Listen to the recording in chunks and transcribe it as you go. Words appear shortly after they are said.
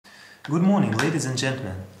Good morning, ladies and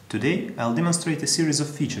gentlemen. Today I'll demonstrate a series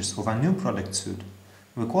of features of our new product suite.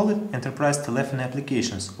 We call it Enterprise Telephony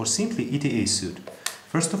Applications, or simply ETA suite.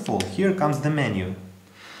 First of all, here comes the menu.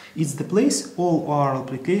 It's the place all our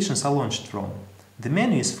applications are launched from. The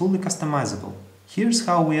menu is fully customizable. Here's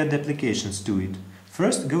how we add applications to it.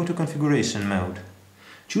 First, go to Configuration mode.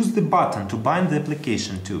 Choose the button to bind the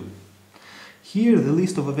application to. Here the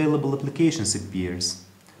list of available applications appears.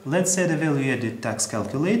 Let's add a value-added tax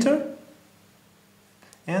calculator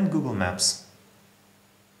and Google Maps.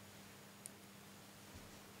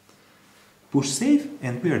 Push Save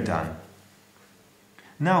and we are done.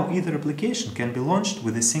 Now either application can be launched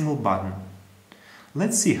with a single button.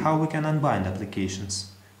 Let's see how we can unbind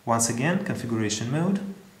applications. Once again, Configuration mode.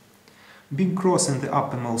 Big cross in the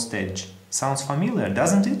uppermost edge. Sounds familiar,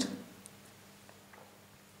 doesn't it?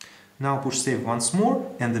 Now push Save once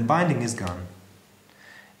more and the binding is gone.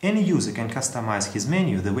 Any user can customize his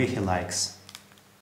menu the way he likes.